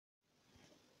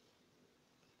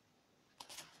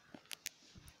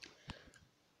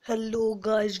Hello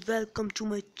guys, welcome to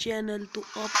my channel. तो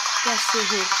आप कैसे हो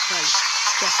गाइस?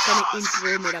 चेक करें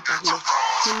इंट्रो मेरा पहले।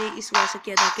 मैंने इस वजह से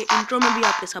किया था कि इंट्रो में भी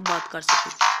आपके साथ बात कर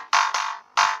सकूं।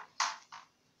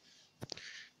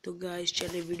 तो गाइस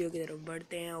चलिए वीडियो की तरफ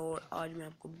बढ़ते हैं और आज मैं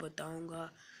आपको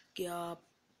बताऊंगा कि आप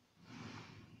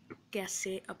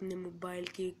कैसे अपने मोबाइल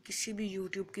की किसी भी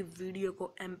यूट्यूब की वीडियो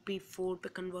को MP4 पे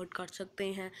कन्वर्ट कर सकते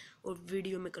हैं और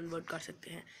वीडियो में कन्वर्ट कर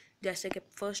सकते हैं। जैसे कि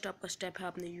फर्स्ट आपका स्टेप है,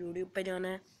 आपने यूट्यूब पे जाना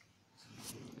है।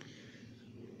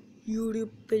 यूट्यूब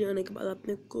पे जाने के बाद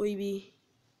आपने कोई भी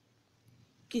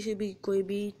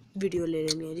वीडियो ले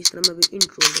लेनी है। जिस तरह मैं अभी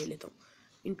इंट्रो ले लेता हूँ।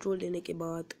 इंट्रो लेने के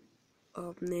बाद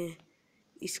आपने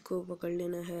इसको पकड़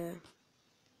लेना है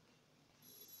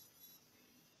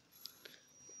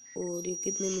और ये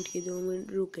कितने मिनट की, 2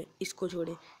 मिनट रुके, इसको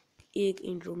छोड़े। एक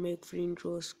इंट्रो में एक फ्री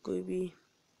इंट्रो, कोई भी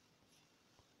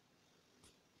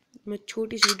मैं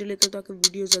छोटी सी वीडियो लेता हूँ ताकि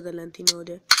वीडियो ज़्यादा लेंथी ना हो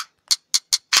जाए।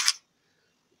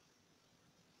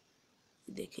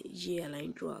 देखिए ये वाला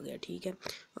इंट्रो आ गया, ठीक है।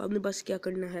 आपने बस क्या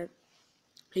करना है,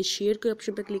 इस शेयर के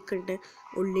ऑप्शन पर क्लिक करना है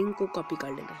और लिंक को कॉपी कर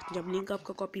लेना है। जब लिंक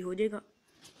आपका कॉपी हो जाएगा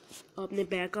आपने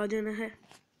बैक आ जाना है।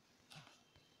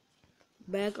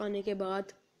 बैक आने के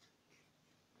बाद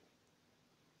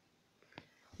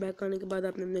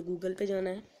आपने अपने गूगल पे जाना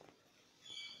है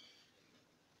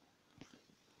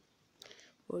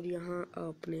और यहाँ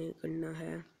आपने करना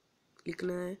है,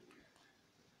 लिखना है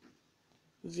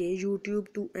ये YouTube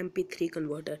टू MP3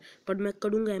 कन्वर्टर, पर मैं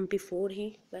करूँगा MP4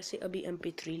 ही। वैसे अभी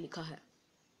MP3 लिखा है।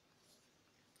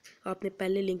 आपने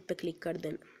पहले लिंक पे क्लिक कर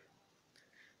देना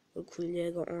और खुल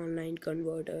जाएगा ऑनलाइन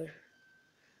कन्वर्टर।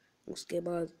 उसके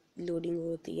बाद लोडिंग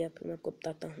होती है, फिर मैं आपको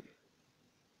बताता हूँ।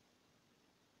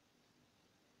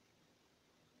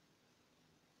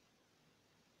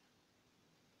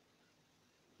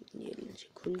 ये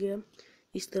लीजिए खुल गया।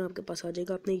 इस तरह आपके पास आ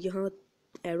जाएगा। आपने यहाँ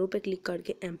एरो पे क्लिक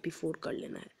करके MP4 कर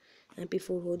लेना है।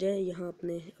 MP4 हो जाए, यहाँ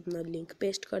आपने अपना लिंक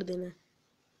पेस्ट कर देना है।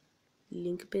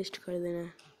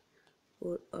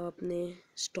 और आपने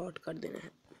स्टार्ट कर देना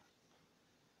है।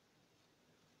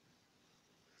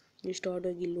 ये स्टार्ट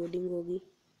होगी, लोडिंग होगी।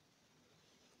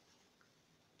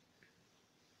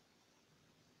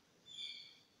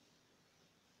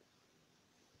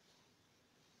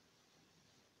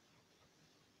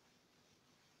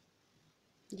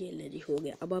 ये ले जी, हो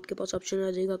गया। अब आपके पास ऑप्शन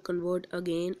आ जाएगा कन्वर्ट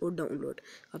अगेन और डाउनलोड।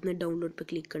 आपने डाउनलोड पे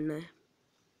क्लिक करना है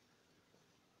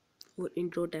और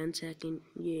इंट्रो 10 सेकंड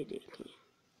ये देखें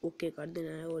ओके कर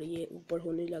देना है और ये ऊपर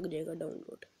होने लग जाएगा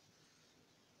डाउनलोड।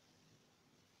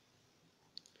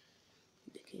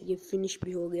 देखिए ये फिनिश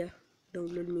भी हो गया,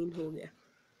 डाउनलोड मीन हो गया।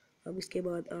 अब इसके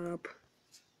बाद आप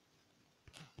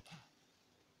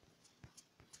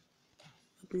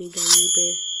अपनी गैलरी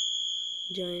पे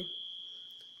जाएं,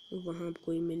 वहाँ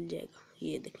आपको मिल जाएगा।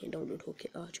 ये देखें डाउनलोड होके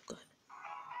आ चुका है।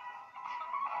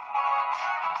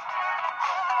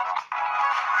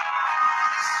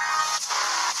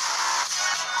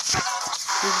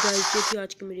 गाइस ये थी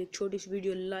आज की मेरी एक छोटी सी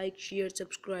video. Like, share,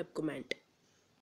 subscribe, comment.